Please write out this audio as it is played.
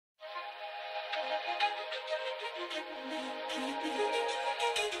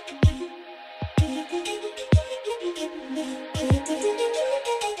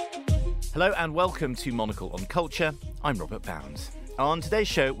Hello and welcome to Monocle on Culture. I'm Robert Bounds. On today's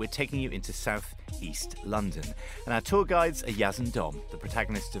show, we're taking you into South East London, and our tour guides are Yaz and Dom, the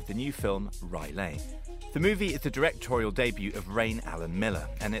protagonists of the new film Rye Lane. The movie is the directorial debut of Rain Alan Miller,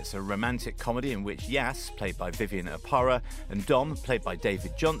 and it's a romantic comedy in which Yaz, played by Vivian Oparah, and Dom, played by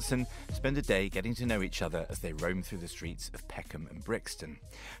David Johnson, spend a day getting to know each other as they roam through the streets of Peckham and Brixton.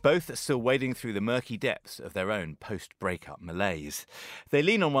 Both are still wading through the murky depths of their own post-breakup malaise. They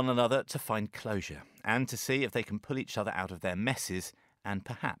lean on one another to find closure, and to see if they can pull each other out of their messes and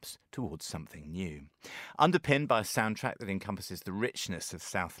perhaps towards something new. Underpinned by a soundtrack that encompasses the richness of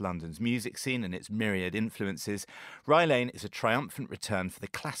South London's music scene and its myriad influences, Rye Lane is a triumphant return for the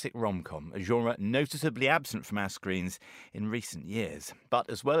classic rom-com, a genre noticeably absent from our screens in recent years. But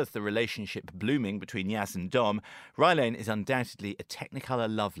as well as the relationship blooming between Yaz and Dom, Rye Lane is undoubtedly a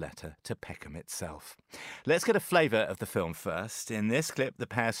technicolor love letter to Peckham itself. Let's get a flavour of the film first. In this clip, the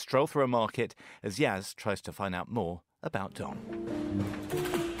pair stroll through a market as Yaz tries to find out more about Dom.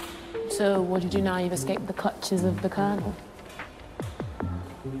 So what do you do now you've escaped the clutches of the Colonel?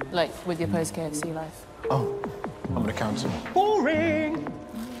 Like, with your post-KFC life? Oh, I'm an accountant. Boring!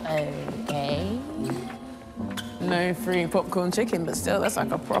 Okay. No free popcorn chicken, but still, that's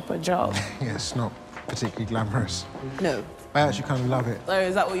like a proper job. Yeah, it's not particularly glamorous. No. I actually kind of love it. So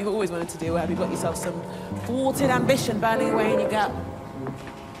is that what you've always wanted to do, or have you got yourself some thwarted ambition burning away in your gut?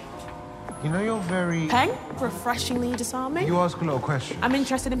 You know, you're very... Peng? Refreshingly disarming? You ask a lot of questions. I'm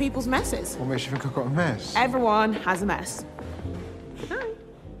interested in people's messes. What makes you think I've got a mess? Everyone has a mess.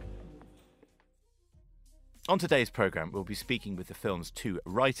 On today's programme, we'll be speaking with the film's two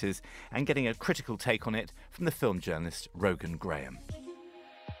writers and getting a critical take on it from the film journalist Rogan Graham.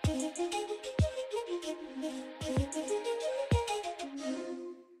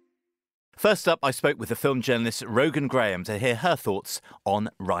 First up, I spoke with the film journalist Rogan Graham to hear her thoughts on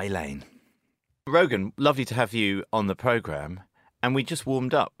Rye Lane. Rogan, lovely to have you on the programme. And we just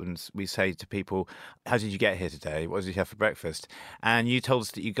warmed up and we say to people, how did you get here today? What did you have for breakfast? And you told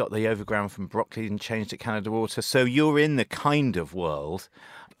us that you got the overground from Brockley and changed at Canada Water. So you're in the kind of world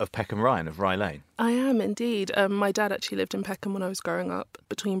of Peckham Rye and of Rye Lane. I am indeed. My dad actually lived in Peckham when I was growing up,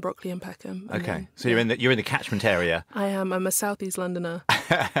 between Brockley and Peckham. Okay, so you're in the catchment area. I am. I'm a South East Londoner,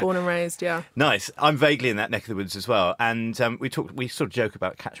 born and raised. Yeah. Nice. I'm vaguely in that neck of the woods as well. And we sort of joke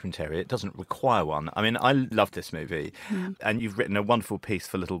about catchment area. It doesn't require one. I mean, I love this movie, and you've written a wonderful piece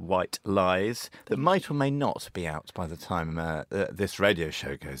for Little White Lies that might or may not be out by the time this radio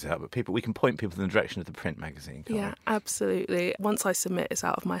show goes out. But we can point people in the direction of the print magazine. Yeah, we? Absolutely. Once I submit, it's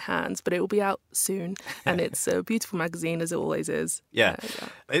out of my hands, but it will be out soon. And it's a beautiful magazine, as it always is. Yeah.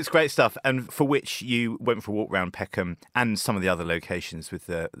 It's great stuff. And for which you went for a walk around Peckham and some of the other locations with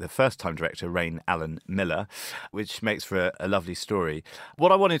the first-time director, Rain Alan Miller, which makes for a lovely story.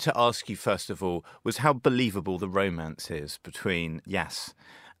 What I wanted to ask you, first of all, was how believable the romance is between Yaz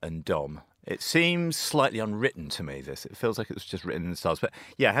and Dom. It seems slightly unwritten to me, this. It feels like it was just written in the stars. But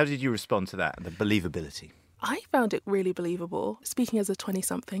yeah, how did you respond to that, the believability? I found it really believable. Speaking as a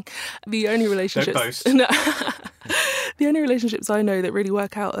 20-something, the only relationships... Don't boast. No, the only relationships I know that really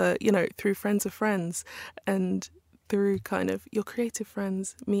work out are, through friends of friends and through kind of your creative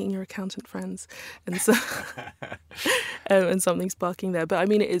friends meeting your accountant friends, and so and something sparking there. But I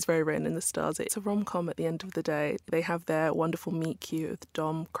mean, it is very written in the stars. It's a rom-com at the end of the day. They have their wonderful meet cute of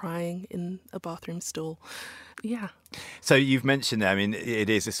Dom crying in a bathroom stall. Yeah. So you've mentioned there, I mean, it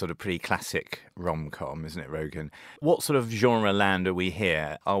is a sort of pretty classic rom-com, isn't it, Rogan? What sort of genre land are we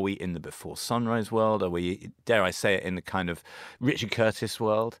here? Are we in the Before Sunrise world? Are we, dare I say it, in the kind of Richard Curtis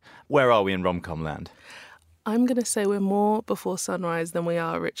world? Where are we in rom-com land? I'm going to say we're more Before Sunrise than we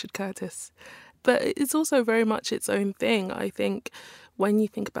are Richard Curtis. But it's also very much its own thing. I think when you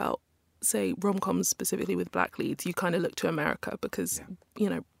think about, say, rom-coms specifically with black leads, you kind of look to America because,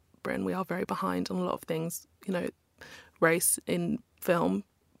 Britain, we are very behind on a lot of things, race in film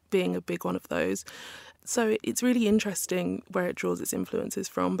being a big one of those. So it's really interesting where it draws its influences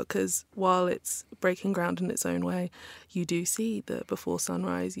from, because while it's breaking ground in its own way, you do see the Before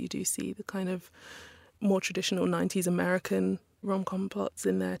Sunrise, you do see the kind of more traditional 90s American rom-com plots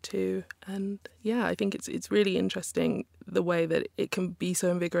in there too. And yeah, I think it's really interesting the way that it can be so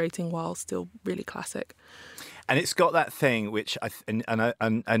invigorating while still really classic. And it's got that thing which I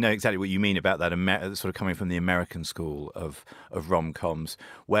know exactly what you mean about that, sort of coming from the American school of rom-coms,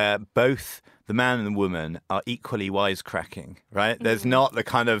 where both the man and the woman are equally wisecracking, right? There's not the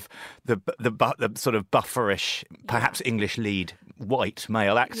kind of the sort of bufferish, perhaps English lead white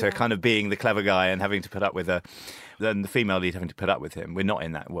male actor kind of being the clever guy and having to put up with then the female lead having to put up with him. We're not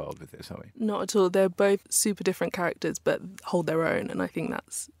in that world with this, are we? Not at all. They're both super different characters, but hold their own, and I think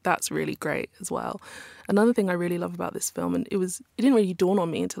that's really great as well. Another thing I really love about this film, and it didn't really dawn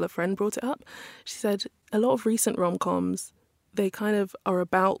on me until a friend brought it up. She said a lot of recent rom-coms, they kind of are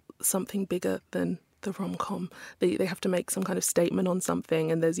about something bigger than the rom-com. They have to make some kind of statement on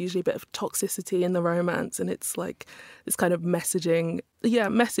something, and there's usually a bit of toxicity in the romance, and it's like this kind of message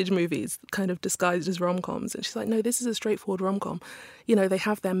movies kind of disguised as rom-coms. And she's like, no, this is a straightforward rom-com. You know, they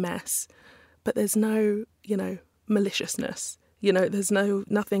have their mess, but there's no, maliciousness. There's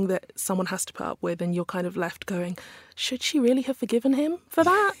nothing that someone has to put up with, and you're kind of left going, should she really have forgiven him for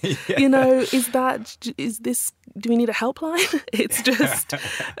that? Do we need a helpline? It's just...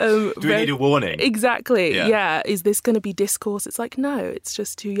 do we need a warning? Exactly, yeah. Is this going to be discourse? It's like, no, it's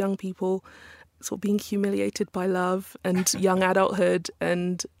just two young people sort of being humiliated by love and young adulthood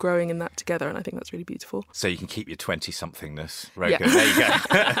and growing in that together, and I think that's really beautiful. So you can keep your 20-somethingness, Rogan. Yeah.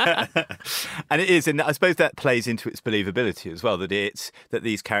 There you go. And it is, and I suppose that plays into its believability as well, that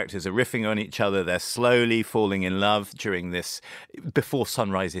these characters are riffing on each other, they're slowly falling in love during this before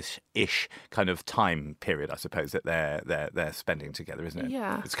sunrise-ish kind of time period, I suppose, that they're spending together, isn't it?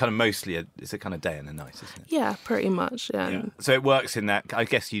 Yeah. It's kind of mostly a kind of day and a night, isn't it? Yeah, pretty much. Yeah. So it works in that, I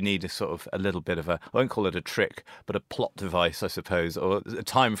guess you need a little bit of I won't call it a trick, but a plot device, I suppose, or a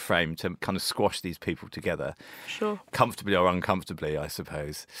time frame to kind of squash these people together. Sure. Comfortably or uncomfortably, I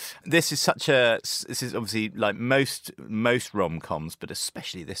suppose. This is obviously like most rom-coms, but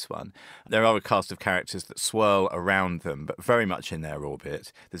especially this one. There are a cast of characters that swirl around them, but very much in their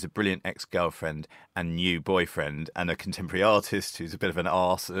orbit. There's a brilliant ex-girlfriend and new boyfriend, and a contemporary artist who's a bit of an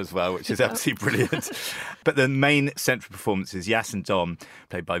arse as well, which is absolutely brilliant. But the main central performance is Yas and Dom,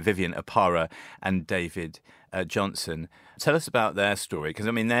 played by Vivian Apara and David Johnson. Tell us about their story, because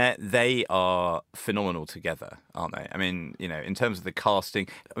I mean they are phenomenal together, aren't they? I mean, in terms of the casting,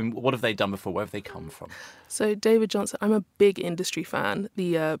 what have they done before? Where have they come from? So David Johnson, I'm a big industry fan.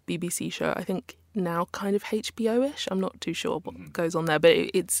 The BBC show, I think now kind of HBO-ish. I'm not too sure what goes on there, but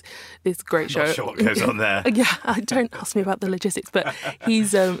it's this great show. Not sure what goes on there. Yeah, don't ask me about the logistics, but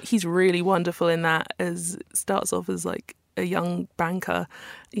he's really wonderful in that. Starts off as like a young banker,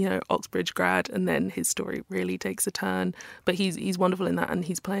 Oxbridge grad, and then his story really takes a turn. But he's wonderful in that, and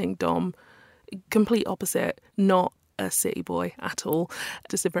he's playing Dom, complete opposite, not a city boy at all,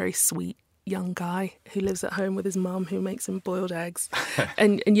 just a very sweet young guy who lives at home with his mum who makes him boiled eggs.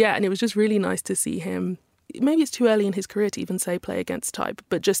 and it was just really nice to see him. Maybe it's too early in his career to even say play against type,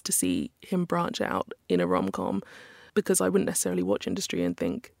 but just to see him branch out in a rom-com, because I wouldn't necessarily watch industry and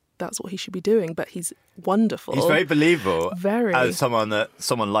think that's what he should be doing, but he's wonderful. He's very believable. Very. As someone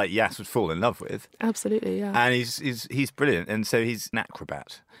like Yas would fall in love with. Absolutely, yeah. And he's brilliant. And so he's an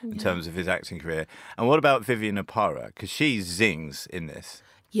acrobat in terms of his acting career. And what about Vivian Apara? Because she zings in this.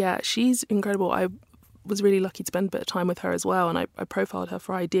 Yeah, she's incredible. I was really lucky to spend a bit of time with her as well, and I profiled her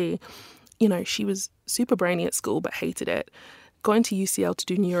for ID. She was super brainy at school but hated it. Got into UCL to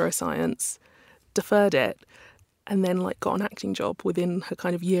do neuroscience, deferred it, and then got an acting job within her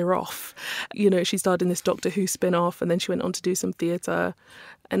kind of year off. She started in this Doctor Who spin-off, and then she went on to do some theatre.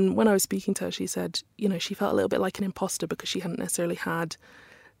 And when I was speaking to her, she said, she felt a little bit like an imposter because she hadn't necessarily had,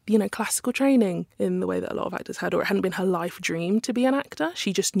 classical training in the way that a lot of actors had, or it hadn't been her life dream to be an actor.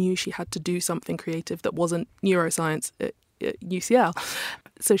 She just knew she had to do something creative that wasn't neuroscience at UCL.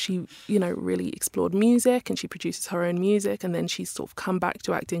 So she, really explored music, and she produces her own music, and then she's sort of come back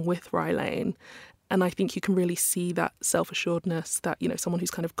to acting with Rye Lane. And I think you can really see that self-assuredness that, someone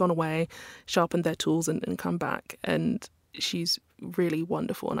who's kind of gone away, sharpened their tools and come back. And she's really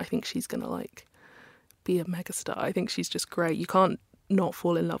wonderful. And I think she's going to be a megastar. I think she's just great. You can't not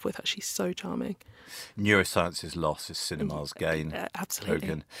fall in love with her. She's so charming. Neuroscience's loss is cinema's gain. Absolutely.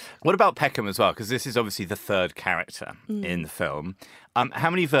 Logan. What about Peckham as well? Because this is obviously the third character in the film. How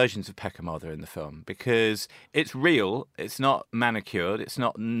many versions of Peckham are there in the film? Because it's real, it's not manicured, it's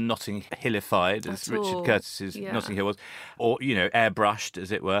not Notting Hillified, as Richard Curtis's Notting Hill was, or, airbrushed,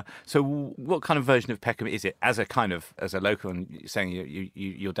 as it were. So what kind of version of Peckham is it as a local, and saying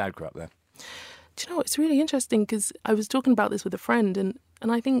your dad grew up there? Do you know, it's really interesting because I was talking about this with a friend, and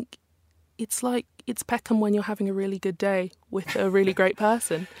I think it's Peckham when you're having a really good day with a really great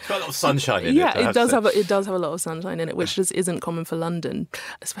person. It's got a lot of sunshine in it. Yeah, it does have a lot of sunshine in it, which just isn't common for London,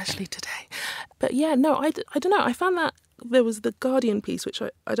 especially today. But yeah, no, I don't know. I found that there was the Guardian piece, which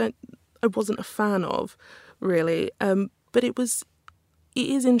I wasn't a fan of, really. But it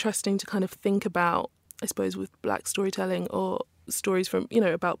is interesting to kind of think about, I suppose, with black storytelling or stories from,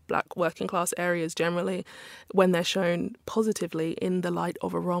 about black working class areas generally, when they're shown positively in the light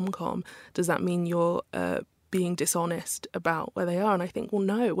of a rom-com, does that mean you're being dishonest about where they are? And I think, well,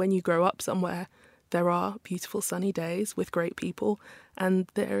 no, when you grow up somewhere, there are beautiful sunny days with great people, and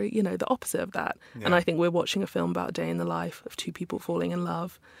they're, the opposite of that. Yeah. And I think we're watching a film about a day in the life of two people falling in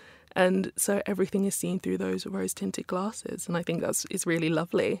love. And so everything is seen through those rose-tinted glasses. And I think it's really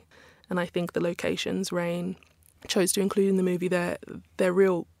lovely. And I think the locations Rain chose to include in the movie, they're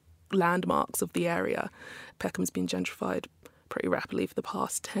real landmarks of the area. Peckham's been gentrified pretty rapidly for the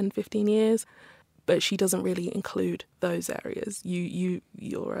past 10, 15 years. But she doesn't really include those areas.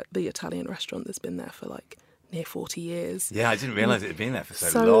 You're at the Italian restaurant that's been there for like near 40 years. Yeah, I didn't realise it had been there for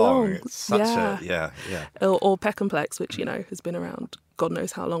so long. It's such yeah. Or Peckhamplex, which, has been around God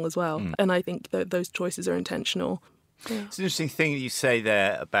knows how long as well. Mm. And I think that those choices are intentional. Yeah. It's an interesting thing that you say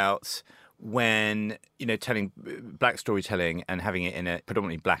there about when, telling black storytelling and having it in a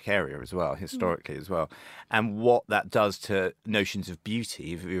predominantly black area as well, historically as well, and what that does to notions of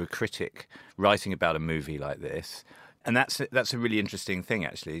beauty if you're a critic writing about a movie like this. And that's a really interesting thing,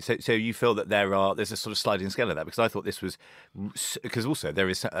 actually. So you feel that there's a sort of sliding scale of that, because I thought this was, because also there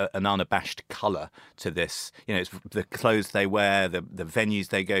is an unabashed colour to this. It's the clothes they wear, the venues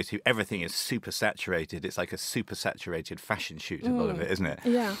they go to, everything is super saturated. It's like a super saturated fashion shoot, a lot of it, isn't it?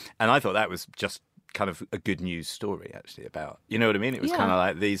 Yeah. And I thought that was just kind of a good news story, actually, about, you know what I mean? It was kind of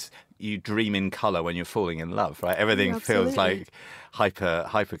like you dream in colour when you're falling in love, right? Everything feels like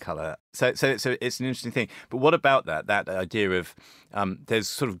hyper colour. So it's an interesting thing. But what about that idea of there's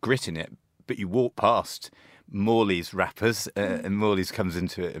sort of grit in it, but you walk past Morley's rappers, and Morley's comes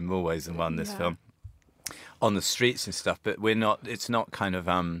into it in more ways than one, this film, on the streets and stuff, but it's not kind of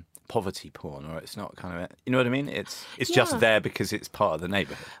poverty porn, or it's not kind of, you know what I mean? It's just there because it's part of the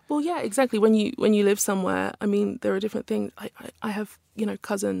neighbourhood. Well, yeah, exactly. When you live somewhere, I mean, there are different things. I have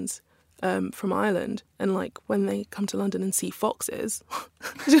cousins from Ireland, and like when they come to London and see foxes,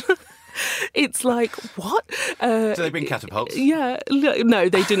 it's like, what? Do they bring catapults? Yeah, no,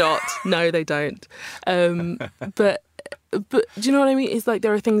 they do not. No, they don't. But do you know what I mean? It's like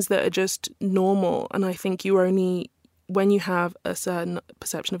there are things that are just normal, and I think you only, when you have a certain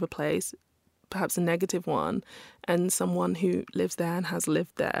perception of a place, perhaps a negative one, and someone who lives there and has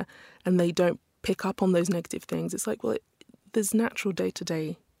lived there, and they don't pick up on those negative things, it's like, well, there's natural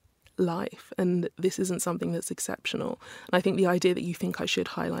day-to-day life, and this isn't something that's exceptional. And I think the idea that you think I should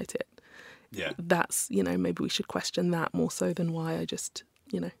highlight it, that's, maybe we should question that more so than why I just,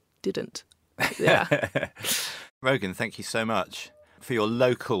 didn't. Yeah. Rogan, thank you so much for your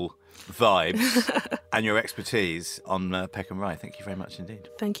local vibes and your expertise on Peckham Rye. Thank you very much indeed.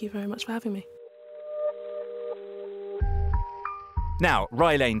 Thank you very much for having me. Now,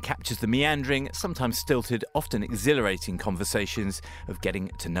 Rye Lane captures the meandering, sometimes stilted, often exhilarating conversations of getting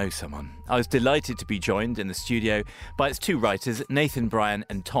to know someone. I was delighted to be joined in the studio by its two writers, Nathan Bryan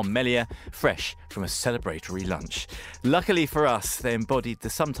and Tom Mellier, fresh from a celebratory lunch. Luckily for us, they embodied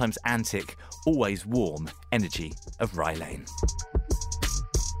the sometimes antic, always warm energy of Rye Lane.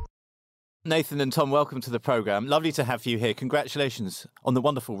 Nathan and Tom, welcome to the programme. Lovely to have you here. Congratulations on the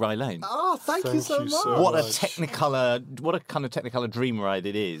wonderful Rye Lane. Oh, thank you so much. What a kind of technicolor dream ride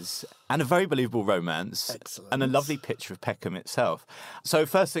it is. And a very believable romance. Excellent. And a lovely picture of Peckham itself. So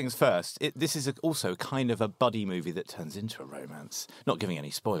first things first, this is also kind of a buddy movie that turns into a romance. Not giving any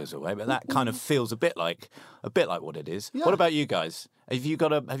spoilers away, but that kind of feels a bit like what it is. Yeah. What about you guys? Have you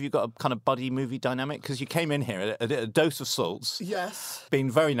got a kind of buddy movie dynamic? Because you came in here a dose of salts. Yes. Been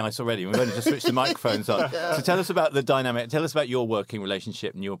very nice already. We've only just switched the microphones on. Yeah. So tell us about the dynamic. Tell us about your working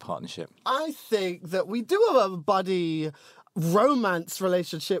relationship and your partnership. I think that we do have a buddy romance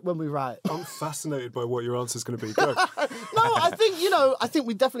relationship when we write. I'm fascinated by what your answer is going to be. Go. No, I think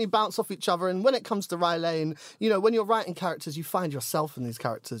we definitely bounce off each other. And when it comes to Rye Lane, when you're writing characters, you find yourself in these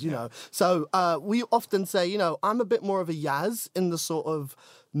characters, know. So we often say, I'm a bit more of a Yaz in the sort of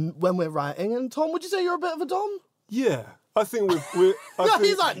when we're writing. And Tom, would you say you're a bit of a Dom? Yeah. I think we're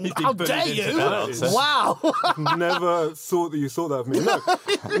he's like, how dare you? Wow. Never thought that you thought that of me.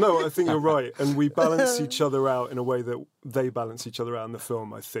 No, I think you're right. And we balance each other out in a way that they balance each other out in the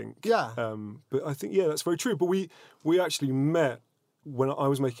film, I think. Yeah. But I think, that's very true. But we actually met when I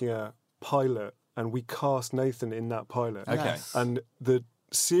was making a pilot, and we cast Nathan in that pilot. Okay. Yes. And the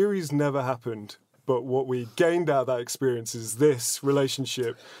series never happened. But what we gained out of that experience is this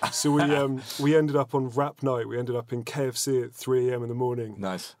relationship. So we ended up on rap night. We ended up in KFC at 3 a.m. in the morning.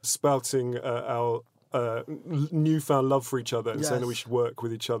 Nice. Spouting our newfound love for each other and saying that we should work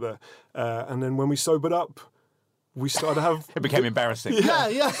with each other. And then when we sobered up, we started to have... It became embarrassing.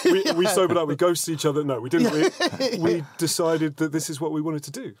 Yeah. We sobered up, we ghosted each other. No, we didn't. We decided that this is what we wanted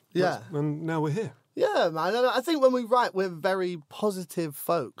to do. Yeah. And now we're here. Yeah, man. And I think when we write, we're very positive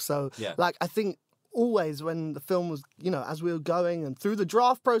folk. So, like, I think always when the film was, as we were going and through the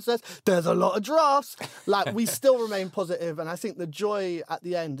draft process, there's a lot of drafts, like, we still remain positive. And I think the joy at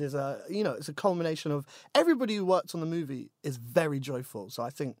the end is it's a culmination of everybody who worked on the movie is very joyful. So I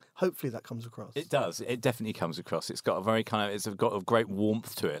think hopefully that comes across. It does. It definitely comes across. It's got a very it's got a great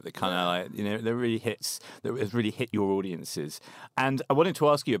warmth to it that kind of that has really hit your audiences. And I wanted to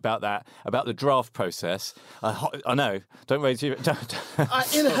ask you about the draft process. I know, don't raise your... I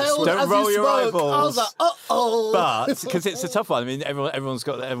inhaled don't as roll you your spoke. eyeballs. I was like, uh-oh. But, because it's a tough one. I mean,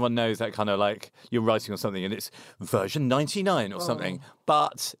 everyone knows that kind of like you're writing on something and it's version 99 or something.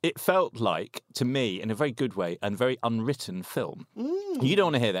 But it felt like, to me, in a very good way, a very unwritten film. You don't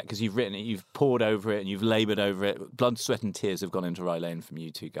want to hear that because you've written it, you've poured over it and you've laboured over it. Blood, sweat and tears have gone into Rye Lane from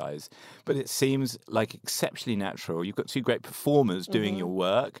you two guys. But it seems like exceptionally natural. You've got two great performers doing your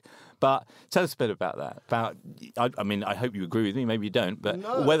work. But tell us a bit about that. I mean, I hope you agree with me. Maybe you don't.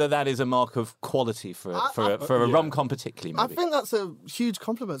 But whether that is a mark of quality for a rom-com particularly, maybe. I think that's a huge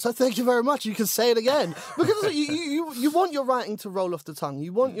compliment. So thank you very much. You can say it again. Because you want your writing to roll off the tongue.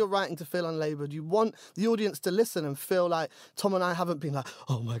 You want your writing to feel unlaboured. You want the audience to listen and feel like Tom and I haven't been like,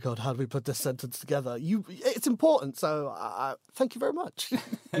 oh my God, how do we put this sentence together? It's important. So thank you very much.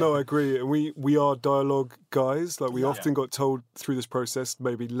 No, I agree. And we are dialogue guys. Like we often got told through this process,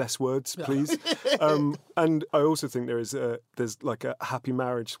 maybe less words, please. And I also think there's like a happy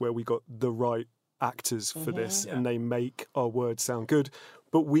marriage where we got the right actors for this and they make our words sound good.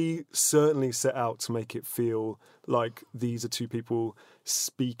 But we certainly set out to make it feel like these are two people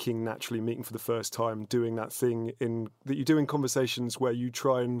speaking naturally, meeting for the first time, doing that thing that you do in conversations where you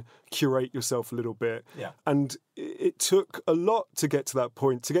try and curate yourself a little bit. Yeah. And it took a lot to get to that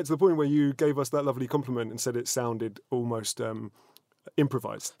point, to the point where you gave us that lovely compliment and said it sounded almost...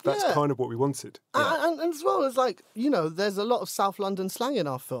 improvised. That's kind of what we wanted. And as well as, like, there's a lot of South London slang in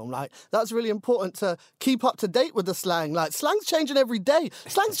our film. Like, that's really important to keep up to date with the slang. Like, slang's changing every day.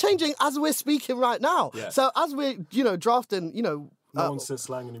 Slang's changing as we're speaking right now. Yeah. So as we're, drafting, no one says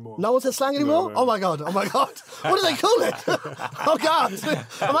slang anymore. No one says slang anymore? No. Oh my God. What do they call it? Oh God.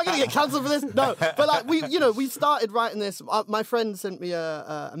 Am I going to get cancelled for this? No. But like we started writing this. My friend sent me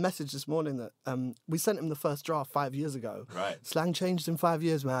a message this morning that we sent him the first draft 5 years ago. Right. Slang changed in 5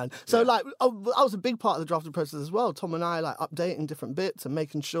 years, man. So like that was a big part of the drafting process as well. Tom and I like updating different bits and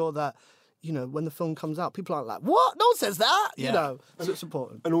making sure that when the film comes out, people aren't like, what? No one says that. So it's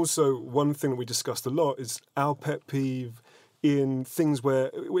important. And also one thing that we discussed a lot is our pet peeve in things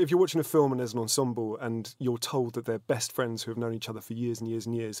where, if you're watching a film and there's an ensemble and you're told that they're best friends who have known each other for years and years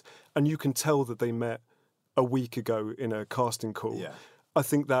and years, and you can tell that they met a week ago in a casting call, I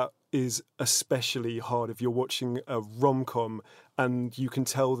think that is especially hard if you're watching a rom-com and you can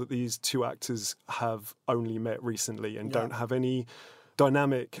tell that these two actors have only met recently and don't have any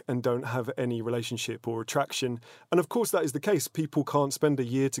dynamic and don't have any relationship or attraction. And of course that is the case. People can't spend a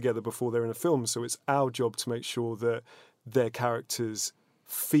year together before they're in a film, so it's our job to make sure that their characters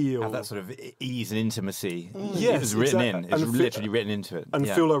feel... have that sort of ease and intimacy. Yes, it's written in. It's literally written into it. And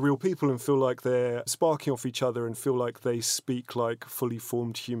feel like real people and feel like they're sparking off each other and feel like they speak like fully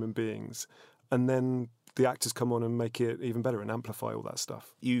formed human beings. And then the actors come on and make it even better and amplify all that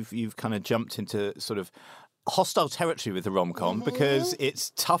stuff. You've kind of jumped into sort of hostile territory with the rom-com because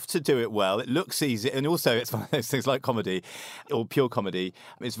it's tough to do it well. It looks easy, and also it's one of those things like comedy or pure comedy.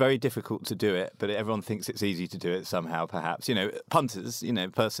 It's very difficult to do it, but everyone thinks it's easy to do it somehow, perhaps. Punters,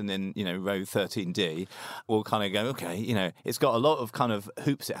 person in, row 13D will kind of go, okay, it's got a lot of kind of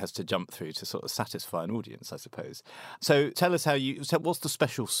hoops it has to jump through to sort of satisfy an audience, I suppose. So tell us what's the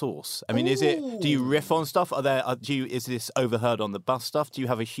special sauce? I mean, do you riff on stuff? Is this overheard on the bus stuff? Do you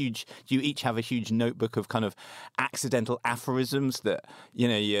each have a huge notebook of kind of accidental aphorisms that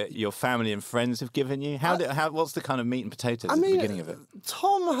your family and friends have given you? What's the kind of meat and potatoes at the beginning of it?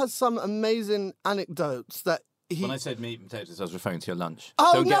 Tom has some amazing anecdotes that When I said meat and potatoes, I was referring to your lunch.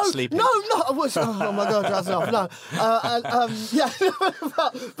 Oh, Don't no, get sleepy. no, I was, oh my God, that's enough. No.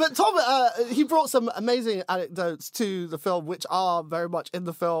 But Tom, he brought some amazing anecdotes to the film, which are very much in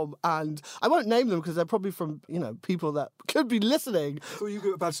the film. And I won't name them because they're probably from, people that could be listening. Well, you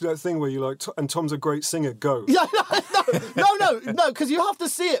go about to do that thing where you like, and Tom's a great singer, go. Yeah, no, because you have to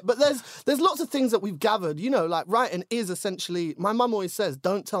see it. But there's lots of things that we've gathered. Like writing is essentially, my mum always says,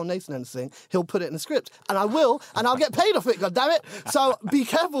 don't tell Nathan anything. He'll put it in the script. And I will. And I'll get paid off it, goddammit. So be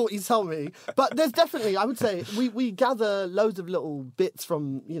careful what you tell me. But there's definitely, I would say, we gather loads of little bits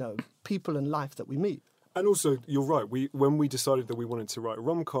from, people in life that we meet. And also, you're right, when we decided that we wanted to write a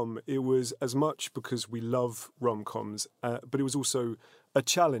rom-com, it was as much because we love rom-coms, but it was also a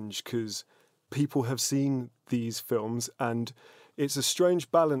challenge because people have seen these films and it's a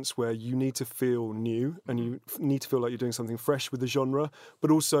strange balance where you need to feel new and you need to feel like you're doing something fresh with the genre, but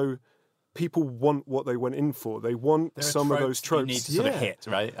also people want what they went in for. They want some of those tropes. You need to sort of hit,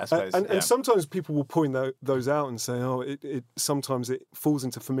 right? I suppose. And sometimes people will point those out and say, oh, it sometimes it falls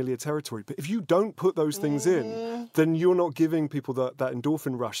into familiar territory. But if you don't put those things in, then you're not giving people that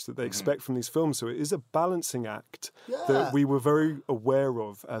endorphin rush that they expect from these films. So it is a balancing act that we were very aware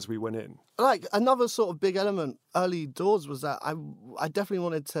of as we went in. Like another sort of big element early doors was that I definitely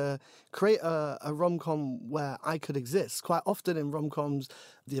wanted to create a rom-com where I could exist. Quite often in rom-coms,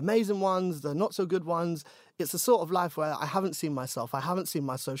 the amazing ones, the not so good ones, it's a sort of life where I haven't seen myself, I haven't seen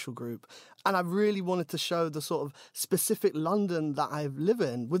my social group, and I really wanted to show the sort of specific London that I live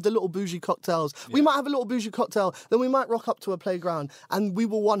in with the little bougie cocktails. Yeah. We might have a little bougie cocktail, then we might rock up to a playground and we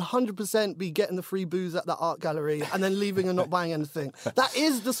will 100% be getting the free booze at the art gallery and then leaving and not buying anything. That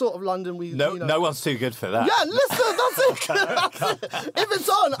is the sort of London we... No one's too good for that. Yeah, listen, that's it. That's it. If it's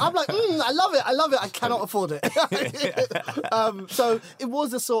on, I'm like, I love it. I cannot afford it. So it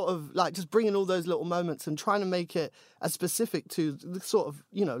was a sort of like just bringing all those little moments and trying to make it as specific to the sort of,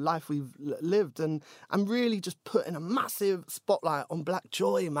 life we've lived. And I'm really just putting a massive spotlight on Black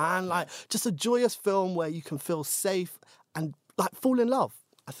joy, man. Like just a joyous film where you can feel safe and like fall in love,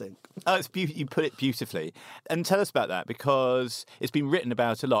 I think. Oh, it's you put it beautifully. And tell us about that, because it's been written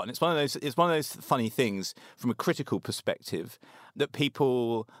about a lot, and it's one of those funny things from a critical perspective that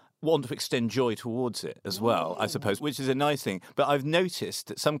people want to extend joy towards it as well, I suppose, which is a nice thing. But I've noticed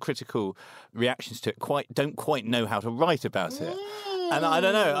that some critical reactions to it don't quite know how to write about it. And I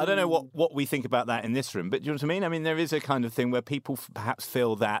don't know what we think about that in this room, but do you know what I mean? I mean, there is a kind of thing where people perhaps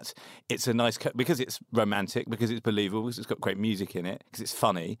feel that it's a nice... because it's romantic, because it's believable, because it's got great music in it, because it's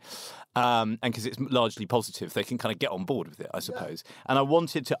funny, and because it's largely positive, they can kind of get on board with it, I suppose. Yeah. And I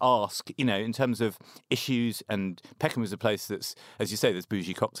wanted to ask, in terms of issues, and Peckham is a place that's, as you say, there's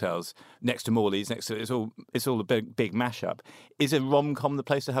bougie cocktails, next to Morley's, next to... It's all a big mashup. Is a rom-com the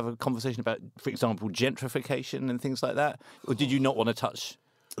place to have a conversation about, for example, gentrification and things like that? Or did you not want to touch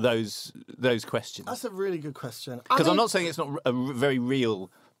those questions? That's a really good question. Because I'm not saying it's not a very real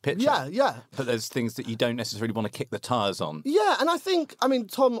picture. Yeah. But there's things that you don't necessarily want to kick the tyres on. Yeah, and I think,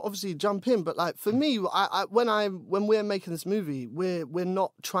 Tom, obviously jump in, but like for me, when we're making this movie, we're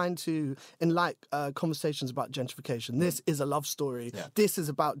not trying to enlight conversations about gentrification. This is a love story. Yeah. This is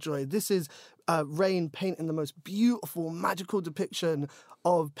about joy. This is Rain painting the most beautiful, magical depiction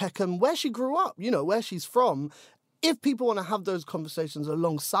of Peckham, where she grew up, where she's from. If people want to have those conversations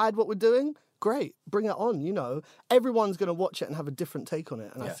alongside what we're doing, great, bring it on, Everyone's going to watch it and have a different take on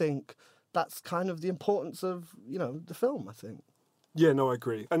it. And I think that's kind of the importance of, the film, I think. Yeah, no, I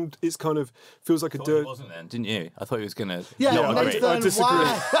agree. And it's kind of feels like a dirt... He wasn't then, didn't you? I thought he was going to... Yeah, Nathan, I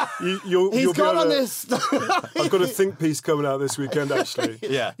disagree. He's gone on this. I've got a think piece coming out this weekend, actually.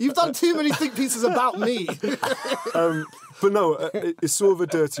 Yeah. You've done too many think pieces about me. But no, it's sort of a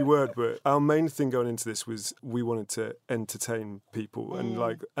dirty word, but our main thing going into this was we wanted to entertain people.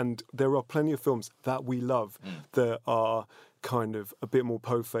 And there are plenty of films that we love that are kind of a bit more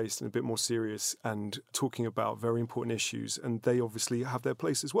po-faced and a bit more serious and talking about very important issues, and they obviously have their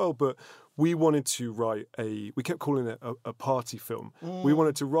place as well. But we wanted to write we kept calling it a party film. We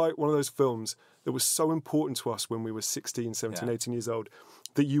wanted to write one of those films that was so important to us when we were 16, 17, 18 years old,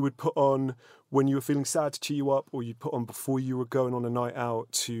 that you would put on when you were feeling sad to cheer you up, or you'd put on before you were going on a night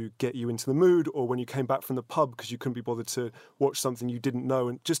out to get you into the mood, or when you came back from the pub because you couldn't be bothered to watch something you didn't know.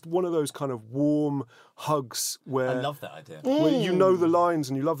 And just one of those kind of warm hugs where... I love that idea. Where you know the lines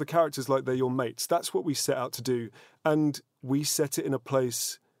and you love the characters like they're your mates. That's what we set out to do. And we set it in a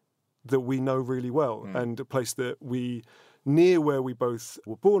place that we know really well, and a place that near where we both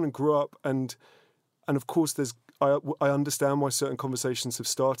were born and grew up. And of course, I understand why certain conversations have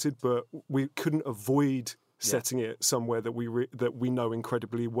started, but we couldn't avoid setting it somewhere that we know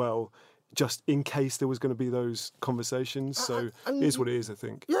incredibly well just in case there was going to be those conversations. So it is what it is, I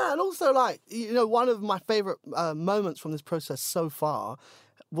think. Yeah, and also, like, you know, one of my favourite moments from this process so far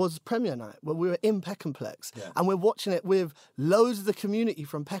was premiere night, where we were in Peckhamplex, and we're watching it with loads of the community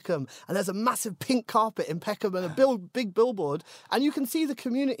from Peckham, and there's a massive pink carpet in Peckham and a big billboard, and you can see the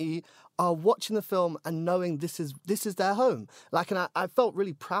community are watching the film and knowing this is their home. Like, and I felt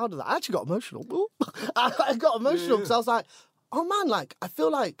really proud of that. I actually got emotional. I got emotional because I was like, oh man, like, I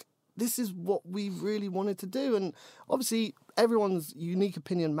feel like this is what we really wanted to do. And obviously everyone's unique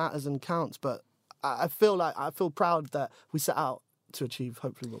opinion matters and counts, but I feel proud that we set out to achieve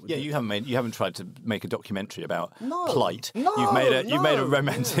hopefully what we did. You haven't tried to make a documentary about No. plight. No, you've made a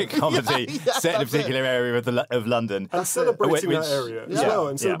romantic comedy set in a particular area of London. And celebrating Which- that area as well,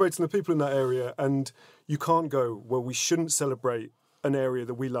 and celebrating the people in that area. And you can't go, well, we shouldn't celebrate an area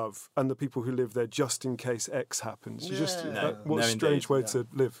that we love and the people who live there just in case X happens. You just what a strange way to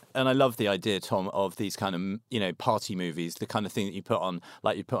live. And I love the idea, Tom, of these kind of, you know, party movies, the kind of thing that you put on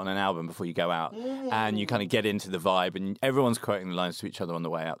an album before you go out, and you kind of get into the vibe, and everyone's quoting the lines to each other on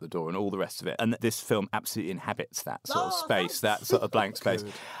the way out the door, and all the rest of it. And this film absolutely inhabits that sort of space, that sort of blank space.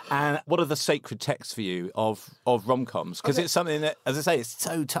 And what are the sacred texts for you of rom-coms? Because it's something that, as I say, it's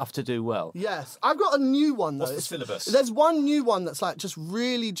so tough to do well. Yes, I've got a new one though. What's the syllabus? There's one new one that's like just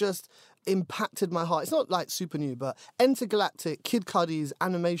really just impacted my heart. It's not like super new, but Intergalactic Kid Cudi's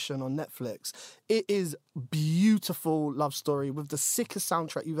animation on Netflix. It is beautiful love story with the sickest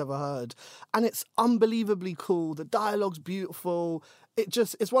soundtrack you've ever heard, and it's unbelievably cool. The dialogue's beautiful.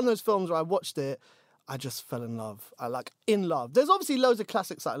 It's one of those films where I watched it, I just fell in love. In love. There's obviously loads of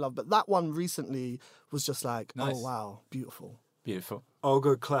classics that I love, but that one recently was just like, nice. Oh wow, beautiful. Beautiful. I'll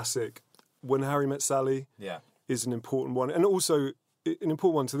go classic. When Harry Met Sally is an important one. And also an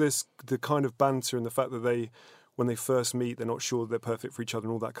important one to this, the kind of banter and the fact that when they first meet, they're not sure they're perfect for each other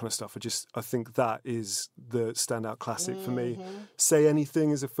and all that kind of stuff. I think that is the standout classic for me. Say Anything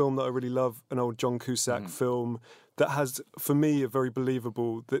is a film that I really love, an old John Cusack film that has, for me, a very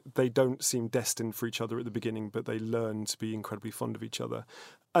believable, that they don't seem destined for each other at the beginning, but they learn to be incredibly fond of each other.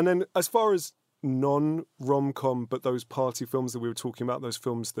 And then as far as non-rom-com, but those party films that we were talking about, those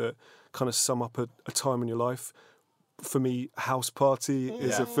films that kind of sum up a time in your life, for me, House Party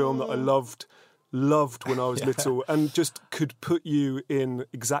is a film that I loved when I was little, and just could put you in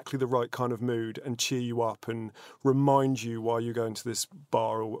exactly the right kind of mood and cheer you up and remind you why you're going to this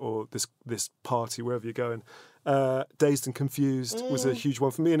bar or this party, wherever you're going. Dazed and Confused was a huge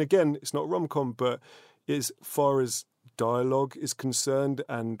one for me. And again, it's not rom-com, but as far as dialogue is concerned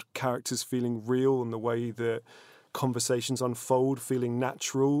and characters feeling real and the way that conversations unfold, feeling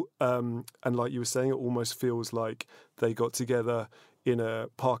natural. And like you were saying, it almost feels like they got together in a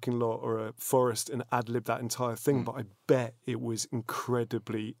parking lot or a forest and ad-libbed that entire thing. But I bet it was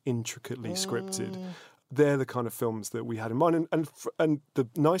incredibly intricately scripted. They're the kind of films that we had in mind. And the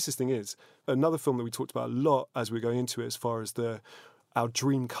nicest thing is, another film that we talked about a lot as we're going into it, as far as our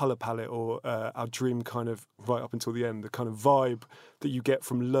dream colour palette or our dream kind of, right up until the end, the kind of vibe that you get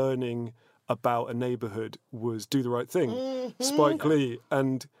from learning about a neighbourhood was Do the Right Thing, Spike Lee.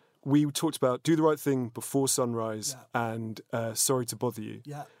 And we talked about Do the Right Thing, Before Sunrise, and Sorry to Bother You.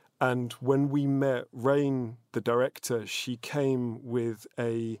 Yeah. And when we met Rain, the director, she came with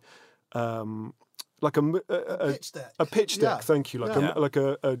a pitch deck. A pitch deck, thank you. Like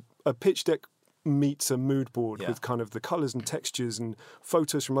a pitch deck meets a mood board with kind of the colours and textures and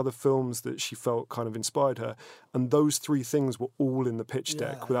photos from other films that she felt kind of inspired her. And those three things were all in the pitch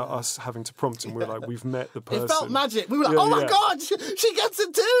deck without us having to prompt them. We're like, we've met the person. It felt magic. We were like, oh my God, she gets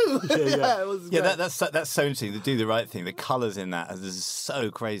it too. It was great. That's so interesting. The Do the Right Thing, the colours in that is so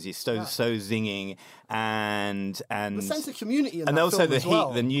crazy, so zinging, and the sense of community in and that also film the as heat,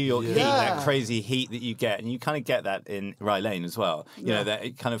 well. the New York heat, that crazy heat that you get, and you kind of get that in Rye Lane as well. You know, that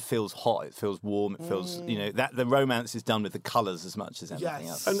it kind of feels hot, it feels warm, it feels, you know, that the romance is done with the colours as much as anything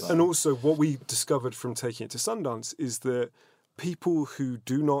else. And also what we discovered from taking it to Sundance is that people who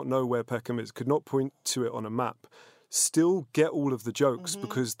do not know where Peckham is, could not point to it on a map, still get all of the jokes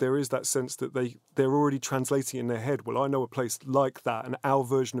because there is that sense that they're already translating it in their head. Well, I know a place like that, and our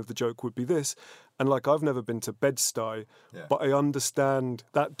version of the joke would be this. And like, I've never been to Bed-Stuy, but I understand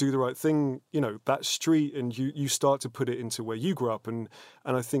that Do the Right Thing, you know, that street, and you start to put it into where you grew up. And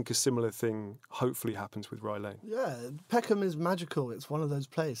I think a similar thing hopefully happens with Rye Lane. Yeah, Peckham is magical. It's one of those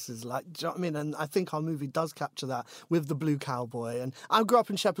places. Like, do you know what I mean? And I think our movie does capture that with the Blue Cowboy. And I grew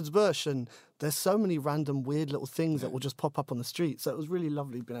up in Shepherd's Bush, and there's so many random weird little things that will just pop up on the street. So it was really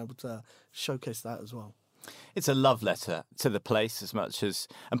lovely being able to showcase that as well. It's a love letter to the place as much as,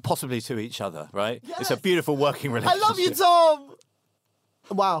 and possibly to each other, right? Yes. It's a beautiful working relationship. I love you, Tom!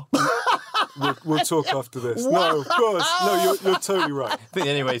 Wow. We'll talk after this. No, of course. No, you're totally right. I think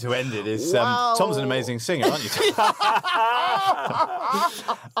the only way to end it is Wow. Tom's an amazing singer, aren't you?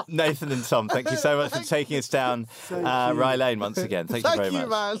 Nathan and Tom, thank you so much for taking us down Rye Lane once again. Thank you very much.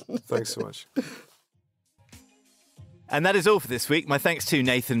 Man. Thanks so much. And that is all for this week. My thanks to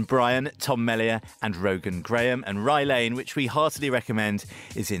Nathan Bryan, Tom Mellier and Rogan Graham. And Rye Lane, which we heartily recommend,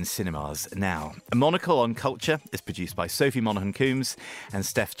 is in cinemas now. A Monocle on Culture is produced by Sophie Monaghan-Coombs and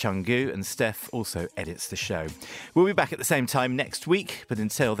Steph Chungu, and Steph also edits the show. We'll be back at the same time next week, but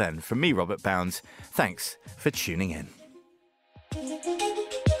until then, from me, Robert Bounds, thanks for tuning in.